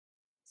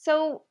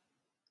So,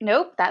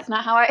 nope, that's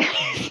not how I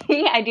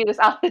see. I do this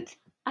all the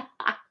time.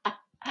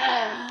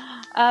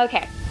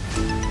 Okay.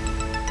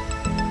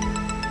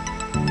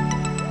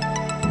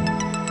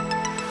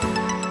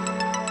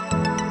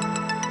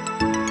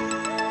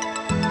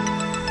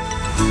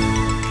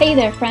 Hey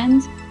there,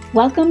 friends.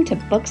 Welcome to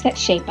Books That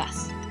Shape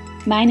Us.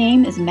 My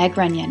name is Meg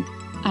Runyon.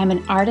 I'm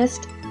an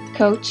artist,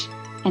 coach,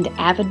 and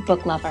avid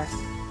book lover.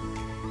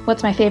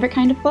 What's my favorite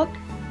kind of book?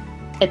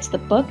 It's the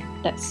book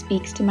that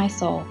speaks to my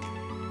soul.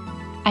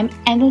 I'm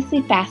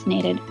endlessly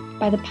fascinated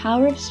by the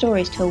power of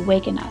stories to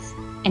awaken us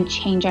and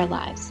change our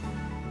lives.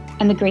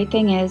 And the great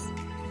thing is,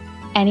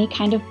 any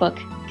kind of book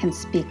can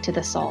speak to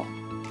the soul.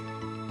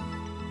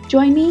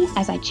 Join me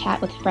as I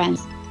chat with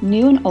friends,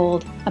 new and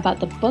old,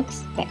 about the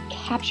books that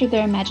captured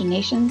their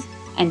imaginations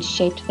and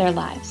shaped their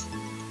lives.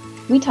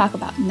 We talk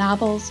about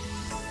novels,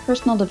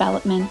 personal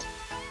development,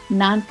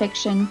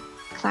 nonfiction,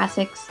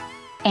 classics,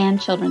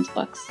 and children's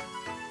books.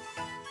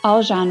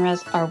 All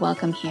genres are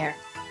welcome here.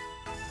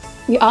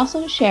 We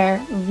also share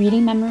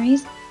reading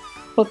memories,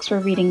 books we're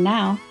reading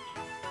now,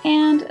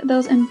 and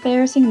those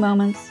embarrassing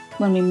moments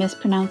when we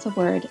mispronounce a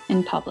word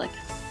in public.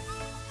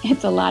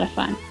 It's a lot of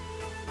fun.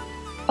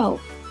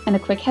 Oh, and a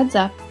quick heads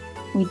up,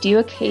 we do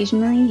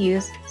occasionally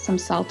use some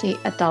salty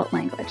adult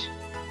language,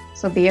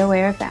 so be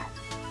aware of that.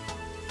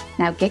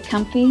 Now get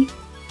comfy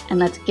and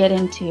let's get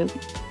into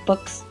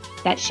Books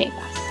That Shape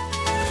Us.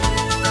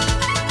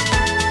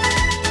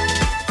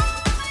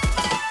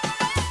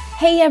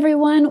 Hey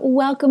everyone,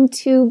 welcome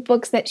to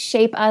Books That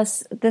Shape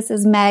Us. This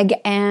is Meg,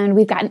 and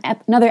we've got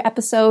another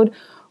episode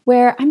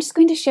where I'm just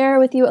going to share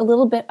with you a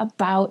little bit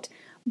about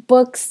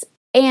books.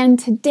 And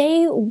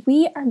today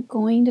we are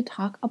going to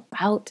talk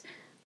about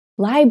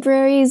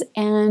libraries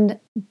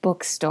and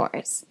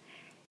bookstores.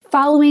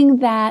 Following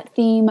that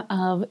theme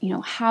of,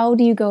 how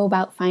do you go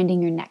about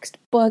finding your next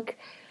book?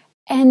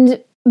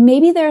 And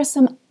maybe there are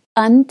some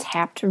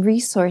untapped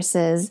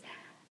resources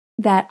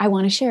that I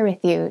want to share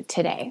with you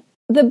today.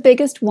 The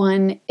biggest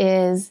one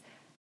is,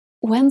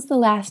 when's the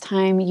last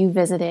time you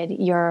visited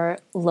your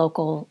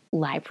local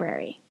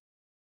library?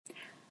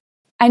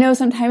 I know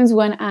sometimes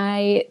when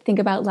I think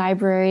about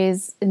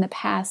libraries in the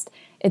past,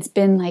 it's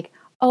been like,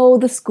 oh,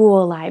 the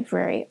school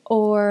library,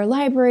 or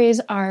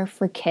libraries are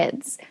for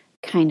kids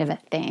kind of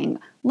a thing.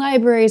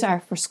 Libraries are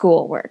for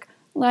schoolwork.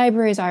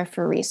 Libraries are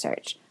for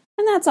research.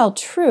 And that's all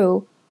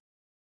true,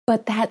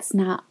 but that's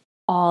not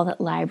all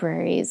that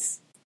libraries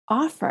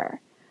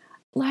offer.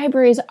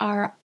 Libraries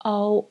are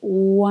a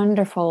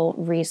wonderful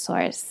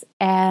resource,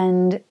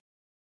 and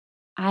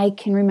I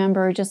can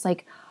remember just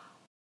like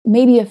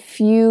maybe a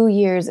few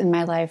years in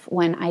my life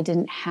when I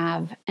didn't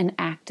have an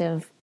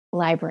active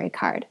library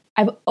card.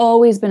 I've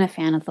always been a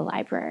fan of the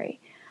library.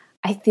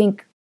 I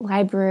think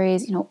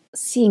libraries,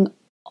 seeing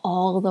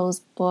all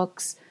those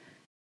books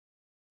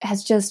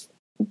has just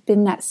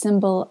been that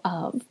symbol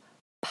of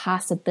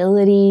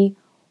possibility,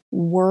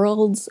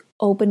 worlds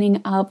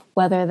opening up,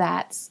 whether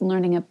that's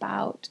learning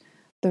about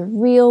the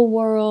real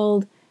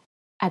world,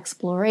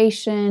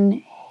 exploration,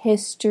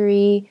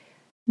 history,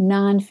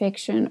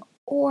 nonfiction,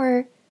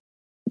 or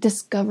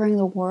discovering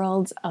the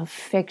worlds of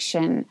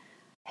fiction,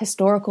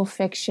 historical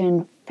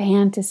fiction,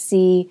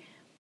 fantasy,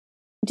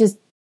 just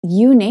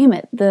you name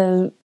it.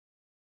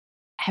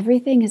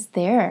 Everything is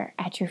there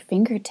at your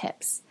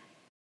fingertips.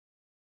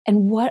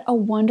 And what a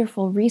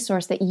wonderful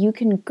resource that you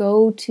can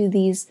go to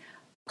these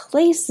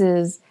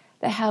places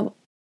that have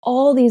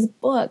all these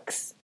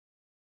books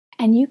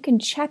and you can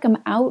check them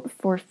out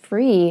for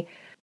free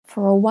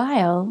for a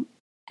while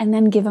and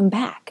then give them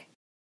back.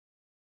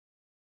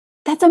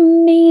 That's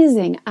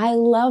amazing. I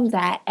love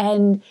that.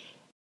 And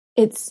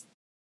it's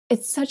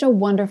such a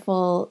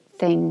wonderful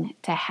thing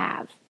to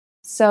have.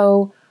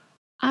 So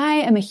I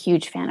am a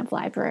huge fan of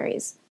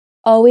libraries.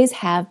 Always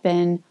have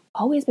been,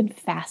 always been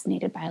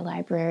fascinated by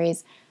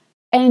libraries.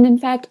 And in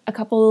fact, a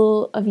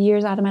couple of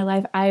years out of my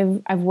life,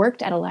 I've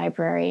worked at a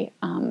library.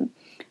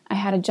 I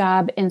had a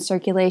job in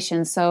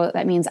circulation, so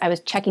that means I was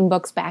checking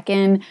books back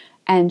in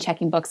and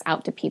checking books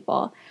out to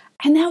people.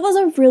 And that was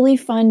a really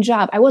fun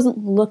job. I wasn't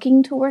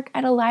looking to work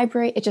at a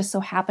library. It just so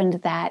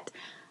happened that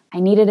I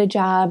needed a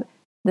job.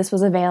 This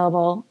was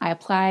available. I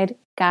applied,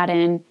 got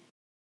in,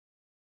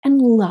 and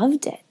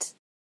loved it.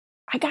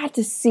 I got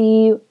to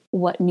see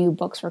what new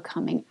books were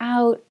coming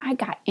out. I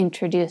got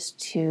introduced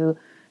to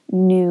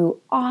new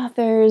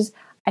authors.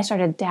 I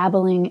started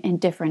dabbling in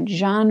different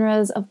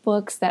genres of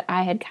books that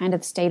I had kind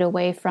of stayed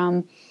away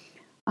from,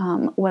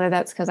 whether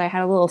that's because I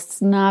had a little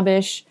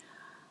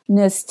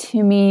snobbishness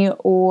to me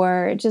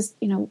or just,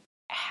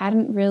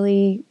 hadn't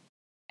really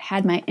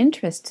had my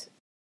interest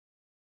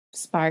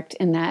sparked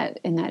in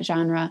that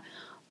genre.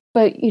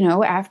 But,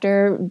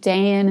 after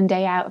day in and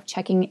day out of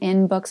checking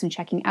in books and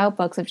checking out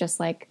books of just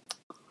like,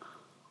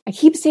 I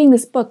keep seeing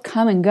this book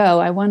come and go.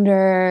 I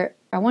wonder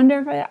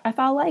if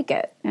I'll like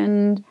it,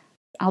 and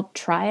I'll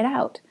try it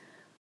out.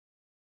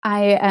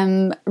 I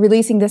am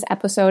releasing this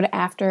episode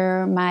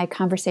after my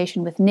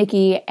conversation with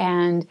Nikki,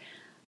 and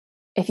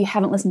if you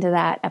haven't listened to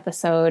that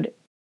episode,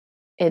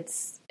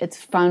 it's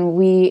fun.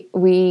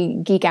 We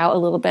geek out a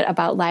little bit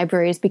about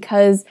libraries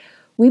because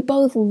we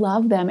both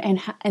love them,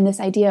 and this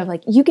idea of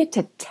like you get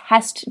to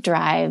test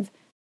drive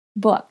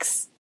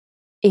books.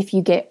 If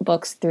you get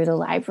books through the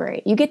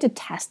library, you get to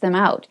test them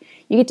out.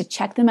 You get to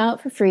check them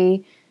out for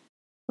free,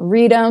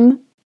 read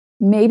them,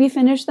 maybe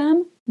finish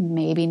them,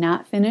 maybe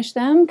not finish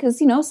them. Because,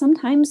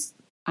 sometimes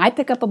I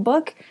pick up a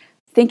book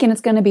thinking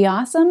it's going to be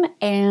awesome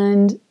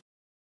and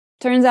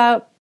turns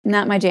out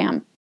not my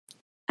jam.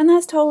 And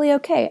that's totally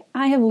okay.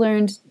 I have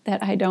learned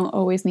that I don't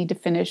always need to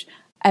finish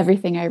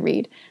everything I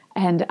read.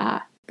 And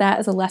that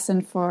is a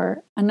lesson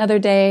for another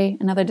day,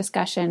 another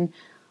discussion.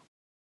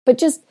 But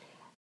just,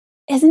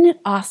 isn't it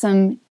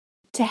awesome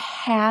to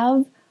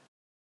have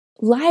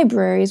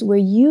libraries where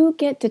you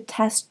get to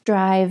test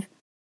drive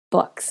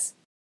books?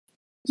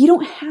 You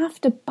don't have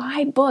to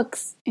buy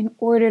books in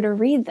order to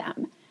read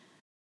them.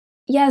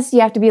 Yes, you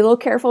have to be a little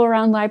careful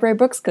around library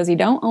books because you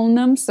don't own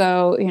them.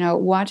 So,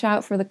 watch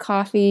out for the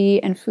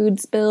coffee and food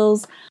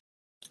spills.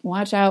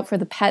 Watch out for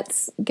the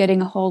pets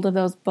getting a hold of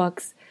those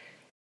books.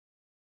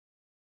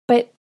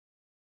 But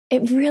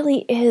it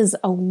really is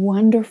a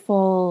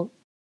wonderful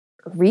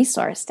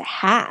resource to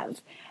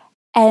have,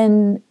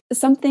 and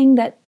something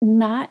that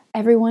not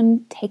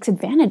everyone takes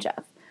advantage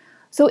of.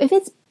 So if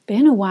it's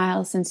been a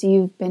while since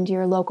you've been to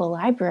your local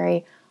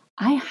library,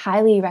 I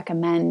highly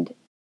recommend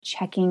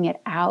checking it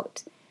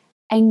out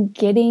and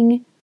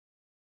getting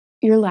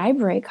your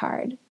library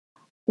card.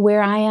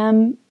 Where I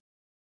am,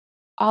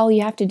 all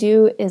you have to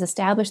do is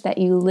establish that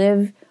you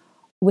live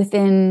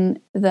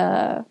within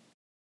the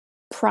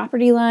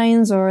property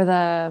lines or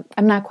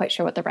I'm not quite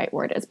sure what the right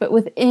word is, but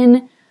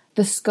within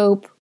the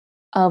scope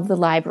of the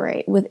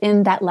library,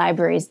 within that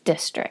library's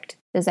district,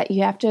 is that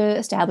you have to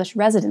establish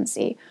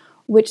residency,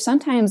 which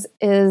sometimes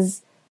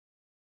is,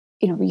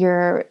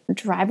 your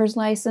driver's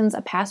license,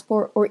 a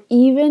passport, or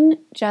even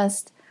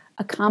just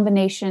a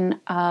combination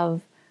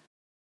of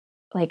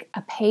like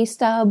a pay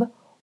stub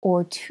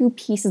or 2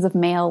 pieces of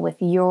mail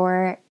with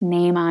your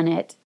name on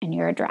it and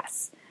your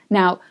address.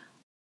 Now,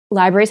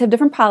 libraries have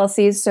different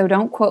policies, so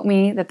don't quote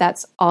me that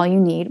that's all you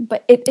need,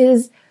 but it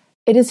is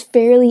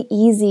fairly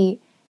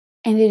easy.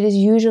 And it is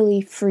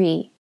usually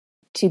free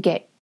to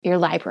get your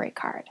library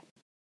card.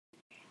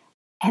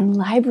 And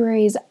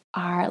libraries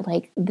are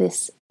like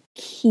this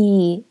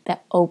key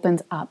that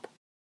opens up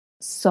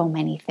so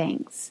many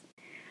things.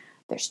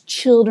 There's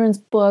children's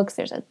books,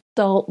 there's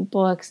adult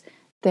books,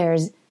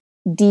 there's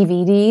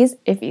DVDs,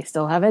 if you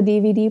still have a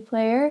DVD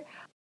player.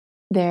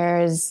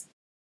 There's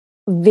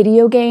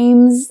video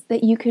games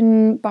that you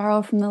can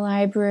borrow from the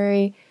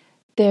library.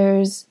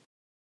 There's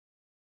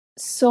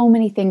so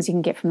many things you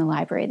can get from the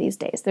library these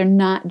days. They're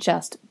not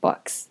just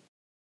books.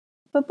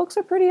 But books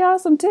are pretty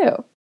awesome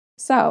too.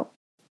 So,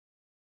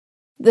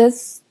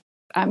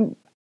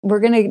 we're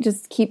going to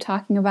just keep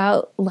talking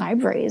about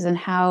libraries and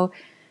how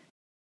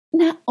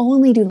not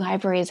only do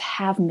libraries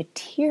have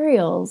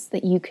materials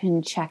that you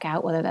can check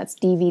out, whether that's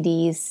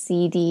DVDs,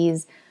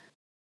 CDs,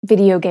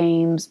 video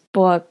games,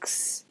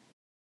 books,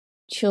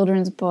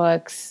 children's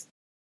books,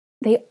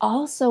 they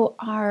also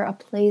are a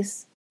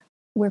place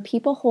where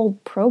people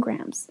hold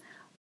programs,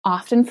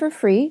 often for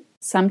free,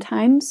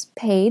 sometimes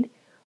paid,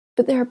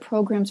 but there are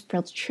programs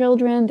for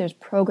children, there's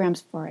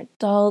programs for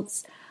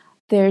adults,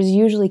 there's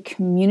usually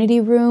community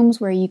rooms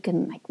where you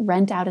can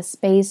rent out a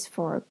space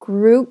for a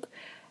group.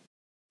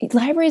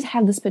 Libraries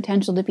have this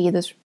potential to be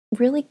this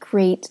really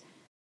great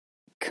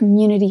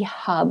community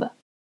hub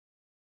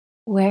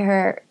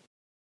where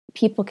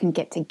people can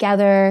get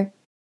together,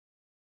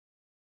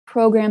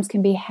 programs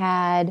can be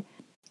had.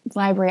 The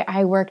library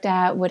I worked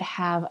at would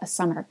have a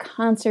summer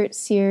concert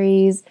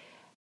series.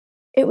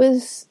 It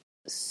was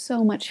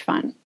so much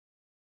fun.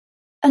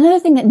 Another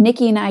thing that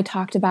Nikki and I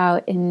talked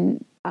about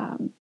in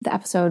the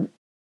episode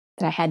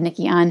that I had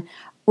Nikki on,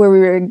 where we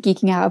were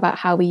geeking out about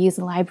how we use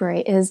the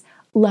library, is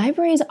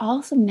libraries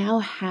also now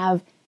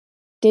have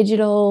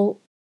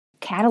digital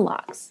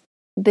catalogs.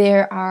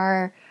 There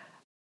are,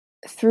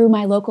 through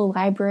my local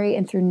library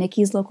and through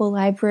Nikki's local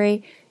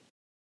library,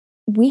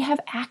 we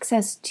have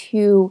access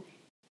to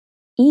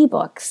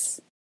ebooks,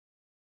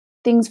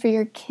 things for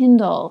your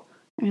Kindle,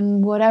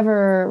 and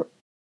whatever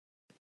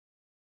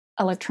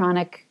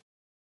electronic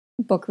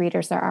book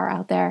readers there are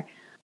out there,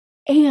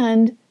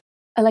 and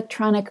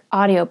electronic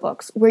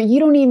audiobooks where you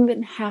don't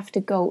even have to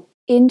go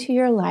into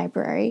your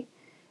library.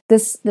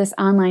 This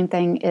online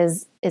thing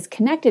is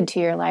connected to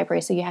your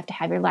library, so you have to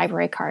have your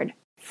library card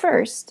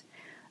first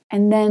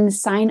and then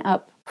sign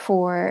up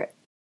for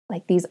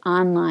these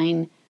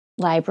online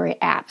library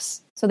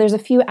apps. So there's a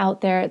few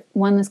out there.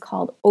 One is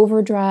called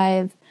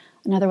Overdrive,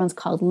 another one's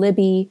called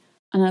Libby,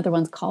 another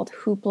one's called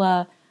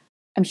Hoopla.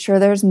 I'm sure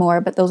there's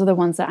more, but those are the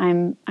ones that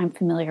I'm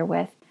familiar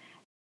with.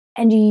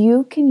 And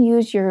you can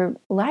use your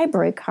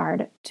library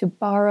card to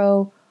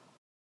borrow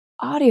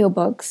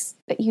audiobooks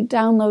that you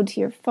download to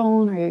your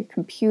phone or your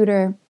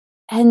computer.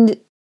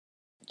 And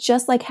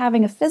just like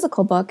having a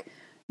physical book,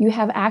 you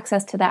have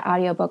access to that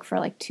audiobook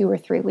for 2 or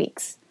 3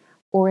 weeks,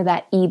 or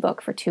that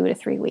ebook for 2 to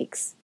 3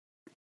 weeks.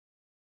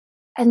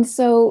 And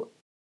so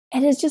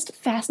It is just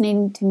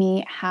fascinating to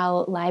me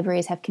how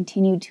libraries have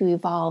continued to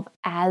evolve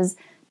as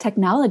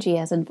technology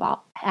has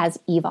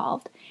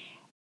evolved.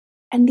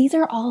 And these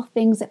are all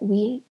things that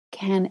we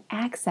can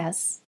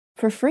access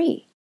for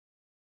free.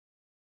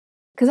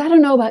 Because I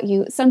don't know about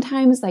you,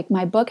 sometimes like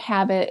my book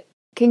habit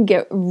can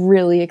get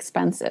really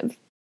expensive.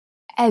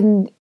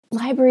 And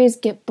libraries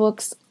get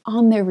books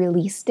on their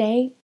release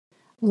day.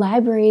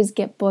 Libraries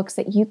get books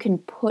that you can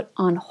put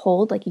on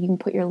hold, like you can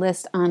put your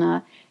list on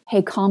a,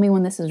 hey, call me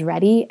when this is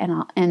ready,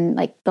 and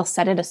like they'll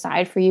set it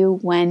aside for you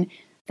when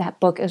that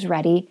book is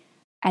ready.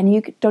 And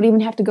you don't even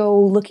have to go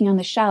looking on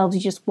the shelves.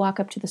 You just walk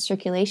up to the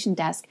circulation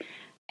desk,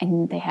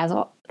 and they have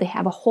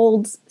a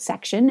holds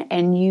section,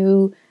 and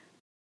you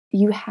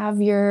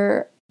have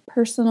your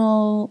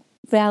personal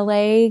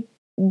valet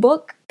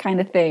book kind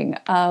of thing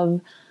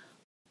of,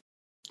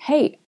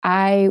 hey,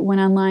 I went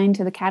online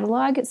to the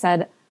catalog. It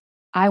said,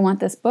 I want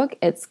this book.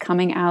 It's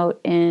coming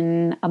out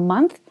in a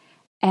month,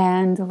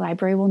 and the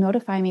library will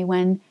notify me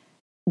when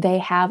they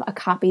have a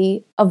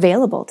copy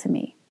available to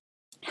me.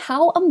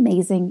 How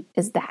amazing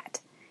is that?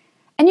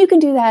 And you can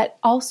do that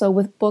also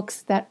with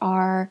books that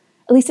are,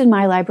 at least in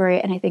my library,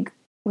 and I think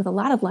with a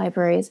lot of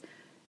libraries,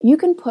 you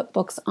can put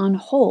books on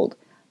hold.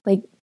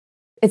 Like,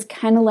 it's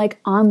kind of like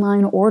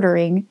online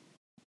ordering,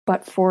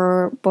 but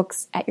for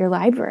books at your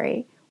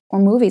library or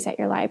movies at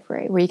your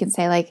library, where you can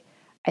say, like,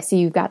 I see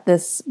you've got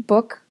this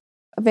book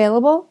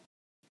available.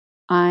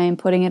 I'm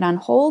putting it on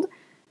hold.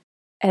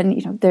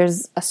 And,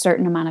 there's a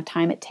certain amount of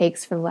time it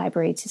takes for the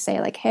library to say,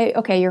 like, hey,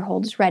 okay, your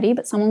hold is ready,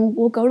 but someone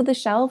will go to the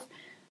shelf,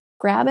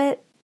 grab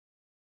it,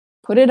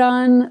 put it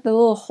on the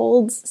little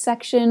holds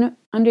section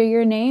under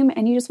your name,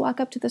 and you just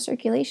walk up to the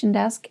circulation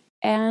desk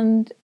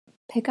and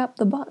pick up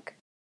the book.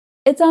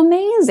 It's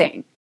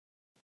amazing.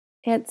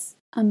 It's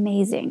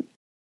amazing.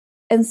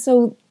 And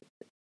so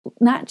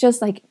not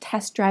just like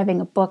test driving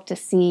a book to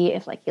see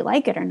if like you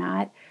like it or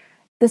not.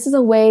 This is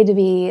a way to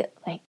be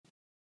like,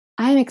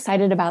 I'm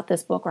excited about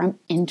this book, or I'm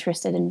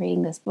interested in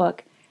reading this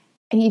book,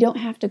 and you don't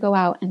have to go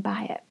out and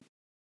buy it.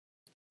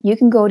 You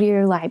can go to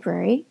your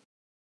library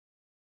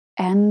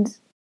and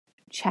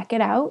check it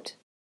out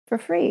for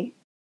free.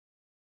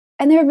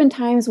 And there have been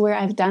times where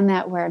I've done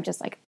that, where I'm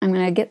just like, I'm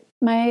going to get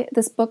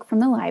this book from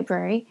the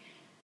library,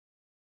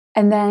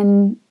 and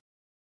then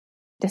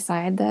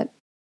decide that,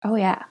 oh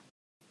yeah,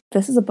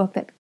 this is a book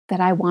that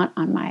I want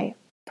on my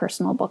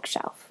personal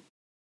bookshelf.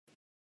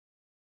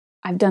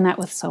 I've done that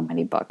with so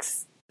many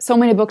books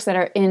that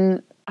are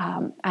in,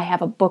 I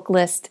have a book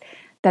list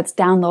that's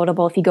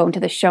downloadable. If you go into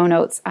the show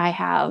notes, I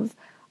have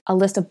a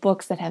list of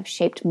books that have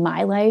shaped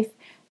my life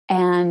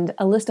and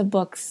a list of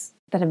books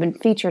that have been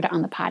featured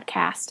on the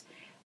podcast.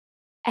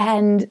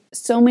 And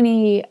so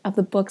many of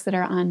the books that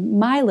are on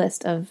my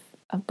list of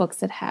books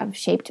that have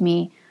shaped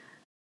me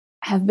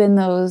have been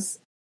those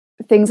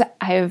things that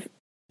I've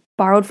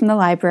borrowed from the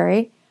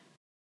library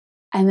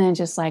and then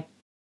just like,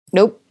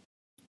 nope,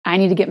 I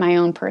need to get my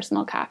own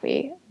personal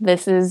copy.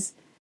 This is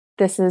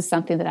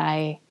something that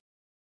I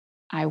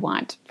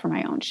want for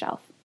my own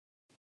shelf.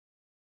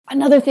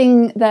 Another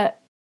thing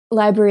that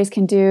libraries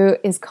can do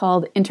is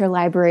called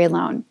interlibrary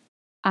loan.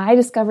 I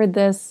discovered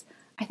this,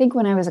 I think,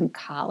 when I was in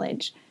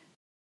college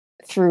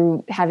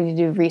through having to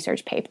do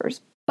research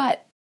papers.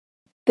 But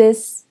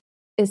this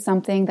is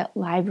something that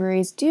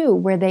libraries do,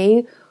 where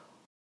they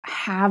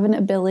have an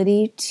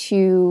ability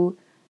to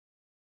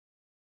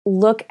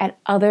look at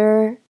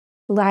other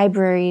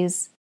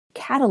libraries'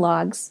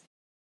 catalogs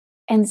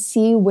and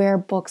see where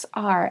books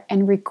are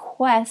and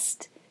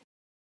request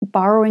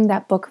borrowing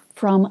that book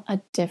from a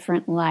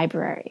different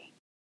library.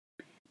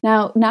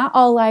 Now, not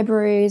all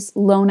libraries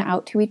loan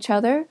out to each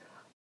other,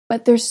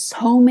 but there's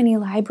so many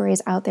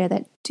libraries out there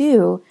that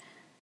do,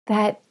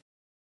 that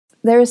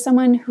there is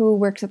someone who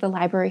works at the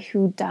library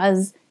who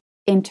does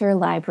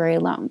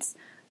interlibrary loans.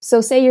 So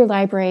say your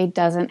library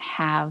doesn't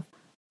have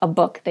a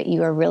book that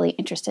you are really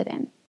interested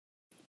in.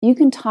 You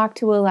can talk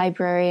to a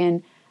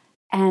librarian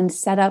and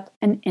set up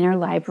an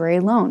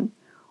interlibrary loan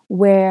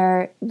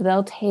where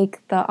they'll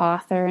take the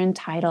author and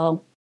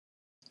title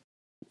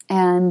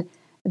and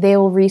they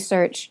will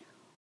research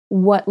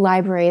what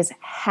libraries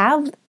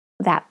have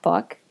that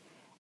book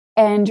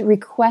and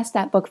request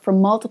that book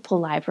from multiple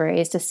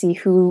libraries to see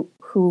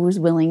who's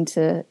willing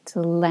to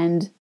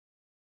lend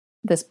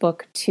this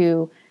book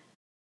to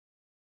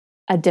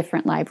a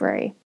different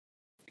library,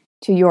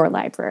 to your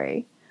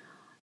library.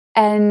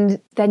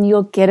 And then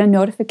you'll get a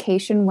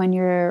notification when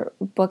your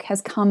book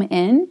has come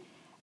in,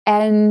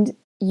 and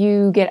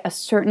you get a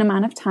certain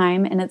amount of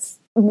time, and it's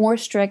more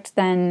strict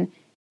than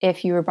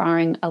if you were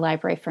borrowing a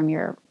library from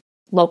your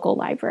local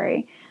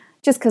library,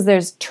 just because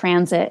there's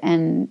transit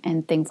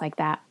and things like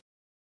that.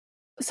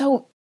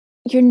 So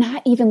you're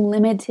not even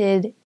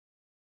limited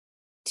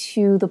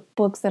to the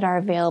books that are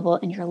available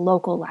in your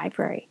local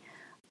library.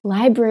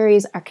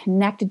 Libraries are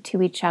connected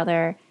to each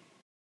other,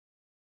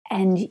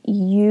 and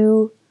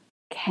you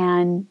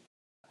can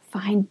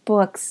find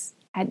books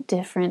at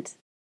different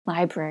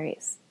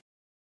libraries.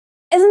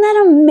 Isn't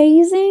that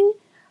amazing?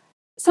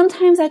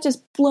 Sometimes that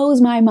just blows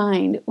my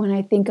mind when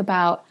I think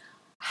about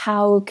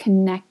how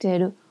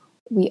connected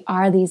we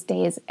are these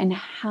days and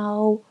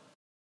how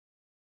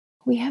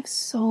we have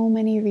so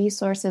many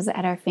resources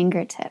at our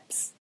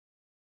fingertips.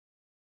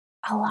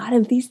 A lot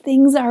of these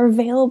things are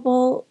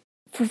available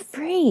for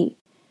free.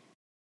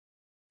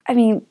 I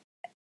mean,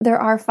 there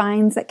are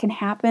fines that can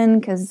happen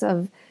because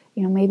of,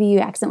 maybe you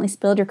accidentally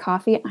spilled your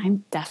coffee.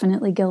 I'm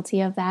definitely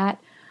guilty of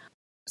that.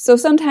 So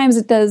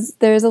sometimes there's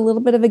a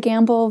little bit of a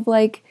gamble of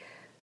like,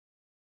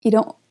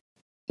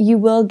 you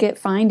will get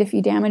fined if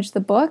you damage the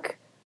book,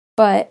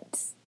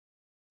 but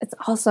it's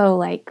also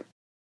like,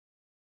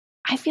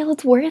 I feel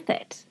it's worth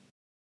it.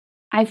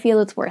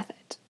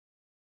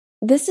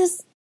 This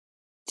is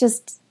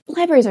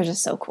libraries are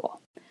just so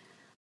cool.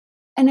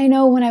 And I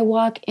know when I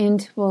walk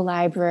into a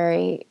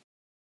library,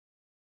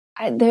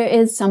 there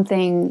is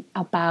something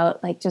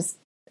about this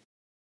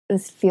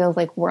feels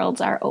like worlds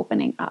are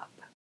opening up.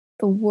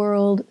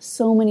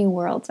 So many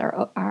worlds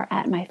are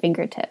at my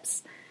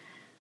fingertips.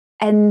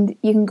 And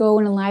you can go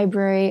in a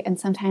library and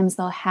sometimes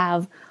they'll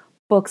have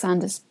books on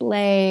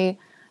display.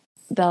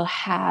 They'll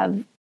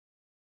have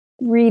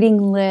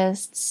reading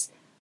lists,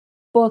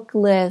 book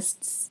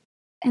lists.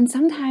 And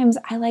sometimes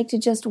I like to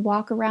just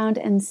walk around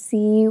and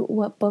see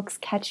what books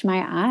catch my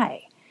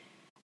eye.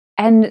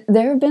 And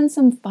there have been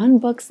some fun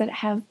books that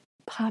have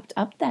popped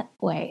up that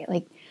way.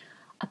 Like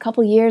a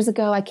couple years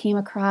ago, I came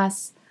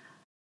across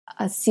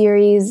a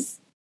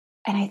series,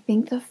 and I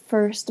think the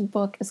first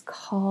book is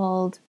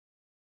called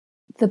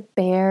The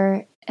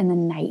Bear and the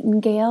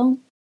Nightingale.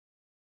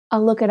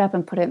 I'll look it up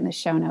and put it in the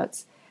show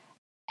notes.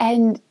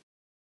 And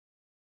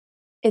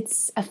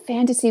it's a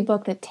fantasy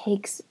book that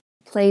takes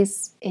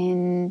place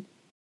in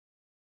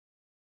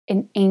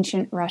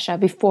ancient Russia,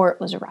 before it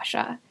was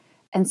Russia.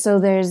 And so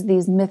there's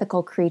these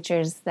mythical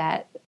creatures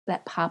that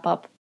pop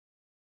up,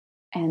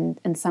 and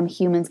some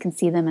humans can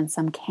see them and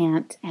some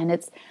can't. And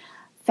it's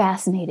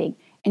fascinating.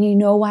 And you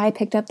know why I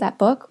picked up that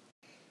book?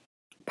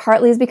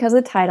 Partly is because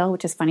of the title,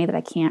 which is funny that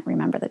I can't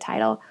remember the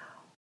title,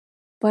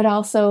 but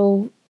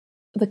also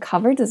the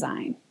cover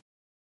design.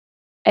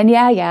 And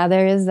yeah,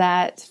 there is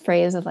that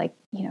phrase of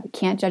you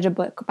can't judge a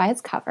book by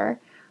its cover,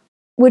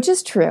 which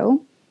is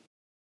true.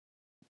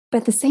 But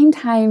at the same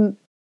time,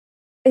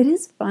 it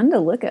is fun to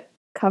look at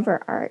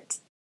cover art,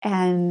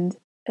 and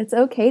it's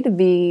okay to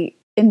be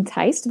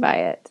enticed by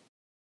it.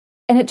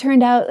 And it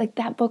turned out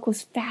that book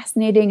was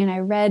fascinating, and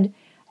I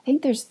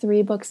think there's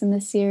 3 books in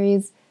this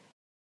series,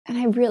 and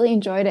I really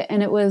enjoyed it,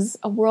 and it was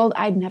a world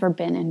I'd never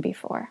been in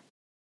before.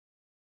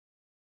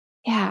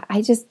 Yeah,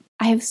 I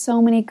have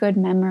so many good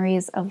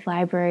memories of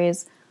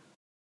libraries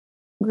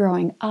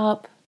growing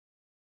up,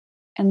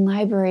 and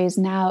libraries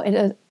now. It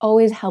has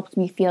always helped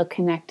me feel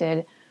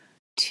connected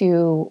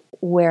to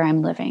where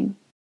I'm living.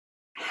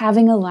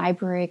 Having a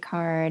library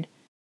card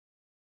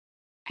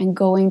and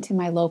going to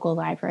my local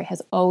library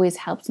has always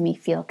helped me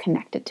feel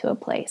connected to a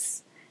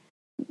place.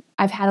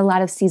 I've had a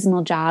lot of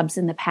seasonal jobs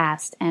in the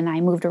past, and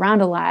I moved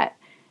around a lot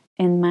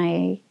in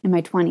my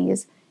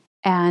 20s,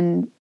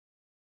 and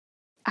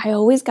I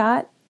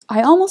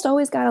almost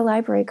always got a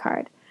library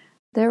card.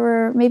 There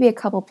were maybe a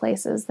couple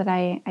places that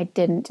I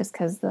didn't, just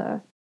because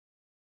the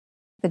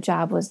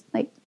job was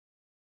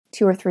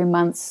 2 or 3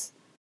 months,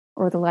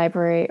 or the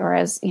library,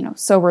 or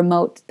so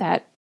remote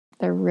that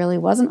there really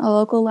wasn't a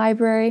local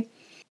library.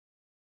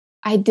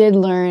 I did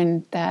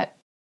learn that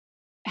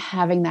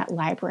having that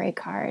library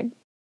card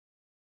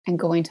and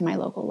going to my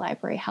local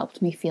library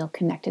helped me feel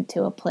connected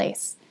to a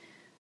place.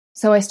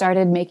 So I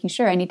started making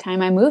sure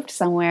anytime I moved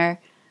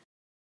somewhere,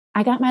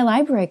 I got my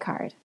library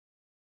card,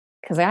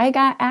 because I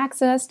got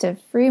access to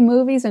free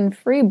movies and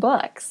free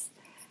books,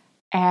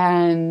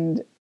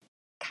 and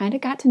kind of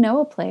got to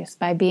know a place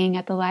by being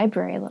at the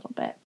library a little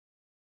bit.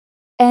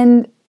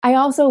 And I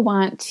also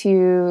want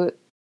to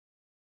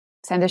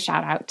send a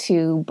shout out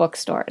to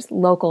bookstores,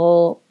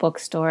 local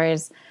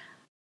bookstores.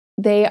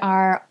 They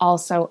are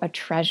also a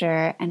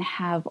treasure and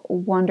have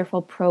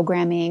wonderful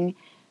programming,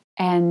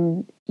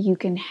 and you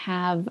can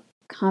have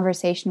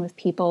conversation with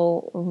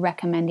people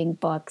recommending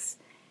books.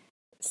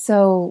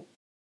 So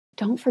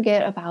don't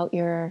forget about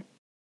your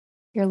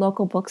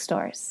local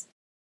bookstores.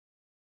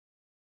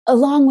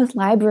 Along with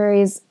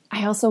libraries,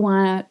 I also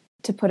want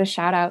to put a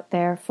shout out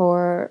there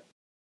for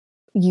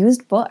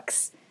used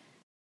books.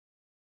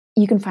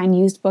 You can find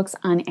used books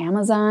on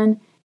Amazon.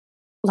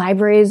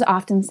 Libraries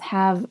often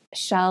have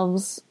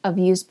shelves of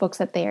used books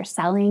that they are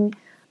selling.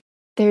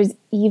 There's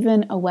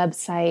even a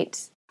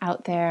website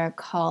out there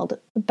called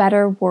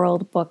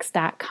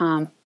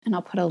betterworldbooks.com, and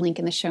I'll put a link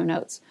in the show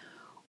notes,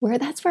 where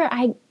that's where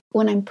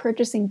when I'm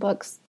purchasing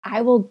books,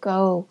 I will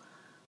go,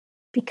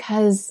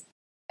 because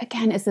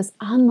again, it's this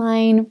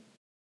online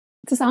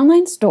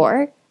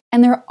store,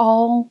 and they're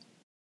all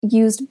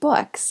used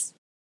books.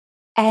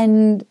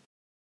 And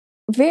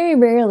very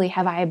rarely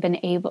have I been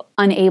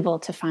unable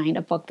to find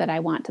a book that I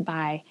want to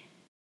buy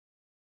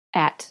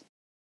at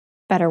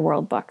Better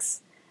World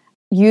Books.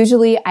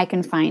 Usually I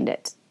can find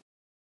it.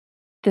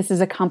 This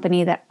is a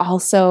company that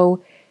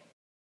also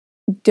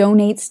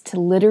donates to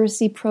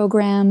literacy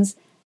programs.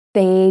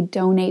 They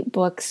donate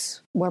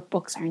books where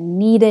books are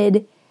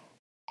needed.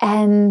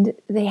 And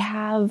they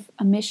have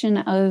a mission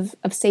of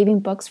saving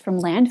books from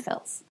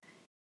landfills,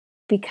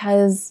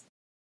 because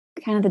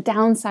kind of the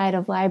downside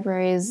of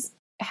libraries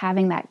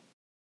having that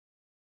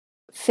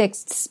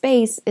fixed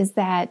space is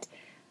that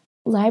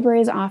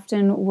libraries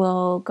often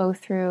will go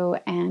through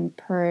and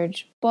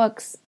purge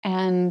books,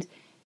 and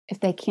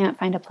if they can't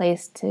find a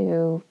place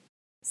to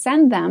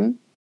send them,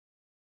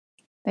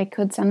 they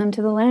could send them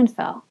to the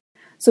landfill.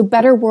 So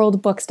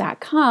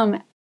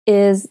BetterWorldBooks.com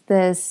is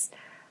this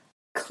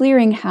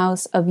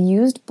clearinghouse of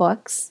used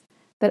books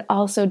that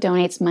also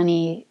donates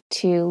money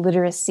to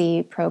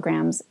literacy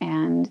programs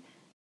and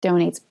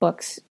donates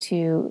books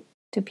to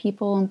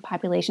people and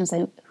populations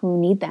who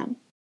need them.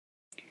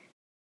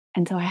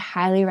 And so I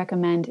highly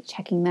recommend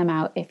checking them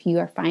out if you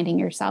are finding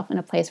yourself in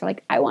a place where,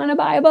 like, I want to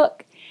buy a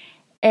book,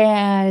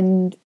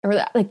 or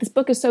like, this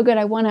book is so good,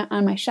 I want it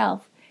on my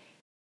shelf.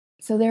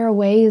 So there are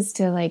ways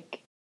to,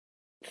 like,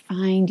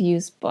 find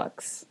used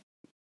books.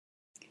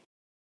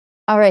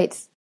 All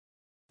right.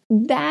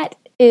 That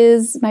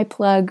is my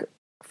plug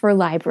for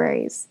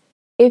libraries.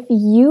 If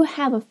you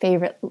have a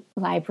favorite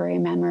library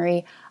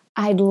memory,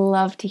 I'd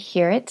love to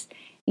hear it.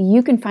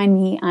 You can find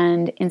me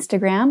on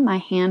Instagram. My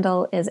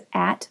handle is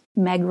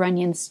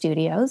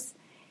 @MegRunyon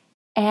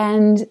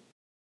and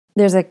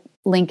there's a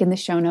link in the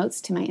show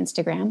notes to my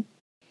Instagram.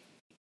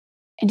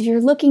 And if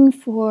you're looking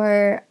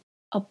for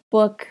a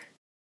book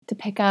to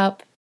pick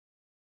up,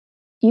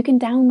 you can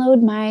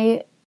download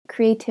my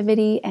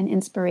creativity and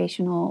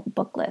inspirational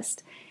book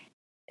list.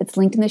 It's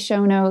linked in the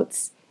show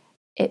notes.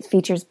 It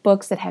features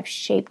books that have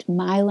shaped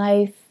my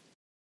life,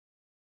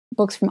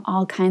 books from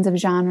all kinds of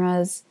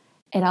genres.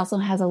 It also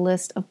has a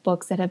list of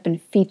books that have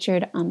been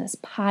featured on this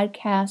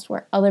podcast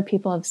where other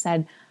people have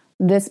said,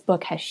 this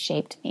book has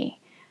shaped me.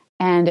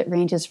 And it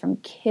ranges from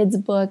kids'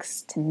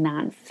 books to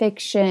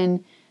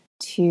nonfiction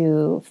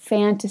to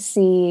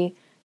fantasy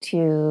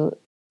to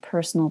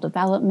personal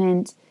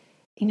development.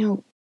 You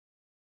know,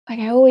 like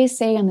I always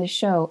say on the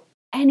show,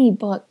 any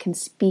book can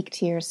speak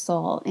to your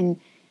soul, and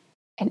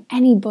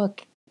any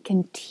book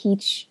can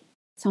teach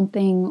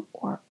something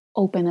or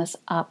open us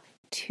up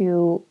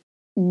to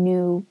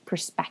new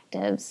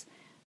perspectives,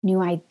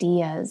 new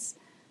ideas,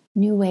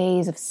 new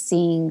ways of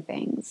seeing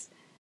things,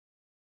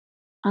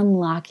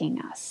 unlocking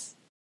us.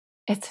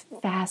 It's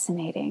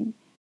fascinating.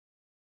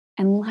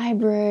 And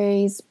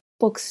libraries,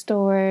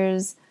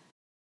 bookstores,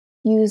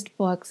 used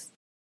books,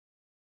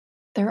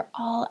 they're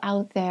all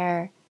out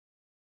there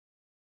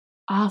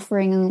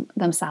offering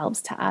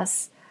themselves to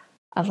us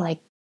of, like,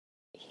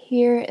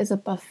 here is a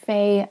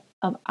buffet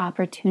of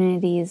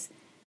opportunities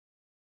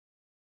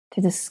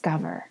to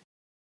discover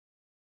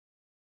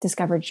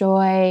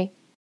joy,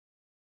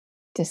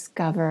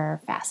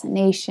 discover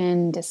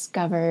fascination,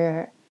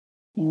 discover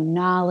new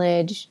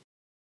knowledge,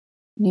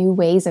 new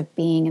ways of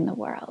being in the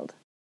world.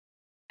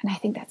 And I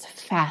think that's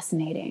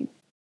fascinating.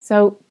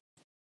 So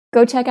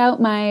go check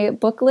out my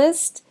book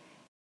list.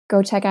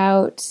 Go check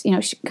out,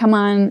 come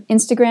on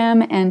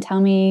Instagram and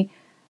tell me,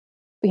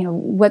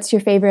 what's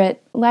your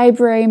favorite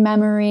library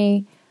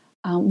memory?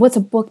 What's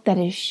a book that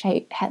has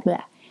shaped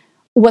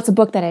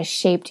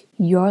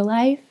your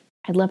life?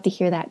 I'd love to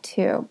hear that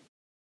too.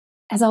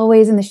 As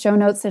always, in the show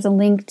notes, there's a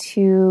link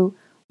to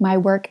my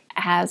work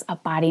as a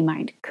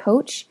body-mind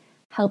coach,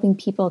 helping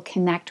people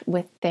connect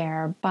with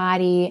their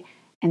body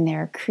and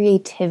their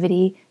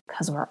creativity,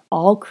 because we're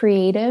all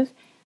creative.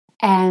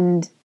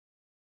 And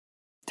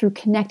through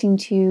connecting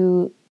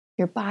to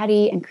your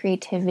body and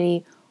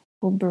creativity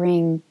will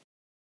bring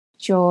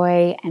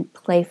joy and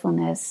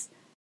playfulness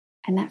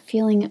and that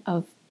feeling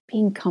of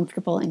being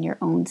comfortable in your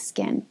own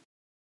skin.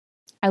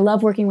 I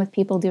love working with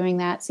people doing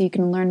that, so you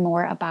can learn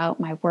more about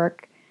my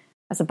work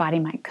as a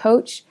body-mind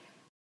coach.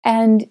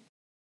 And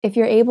if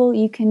you're able,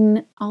 you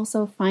can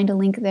also find a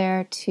link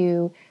there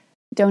to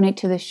donate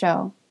to the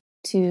show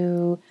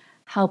to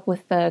help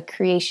with the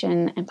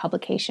creation and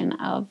publication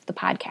of the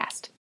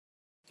podcast.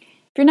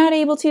 If you're not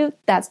able to,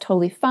 that's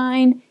totally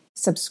fine.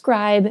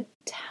 Subscribe,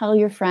 tell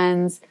your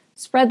friends,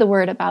 spread the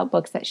word about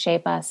books that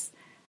shape us.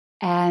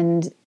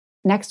 And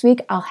next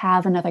week, I'll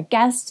have another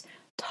guest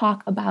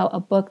talk about a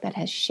book that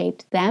has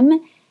shaped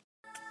them.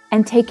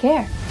 And take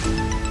care.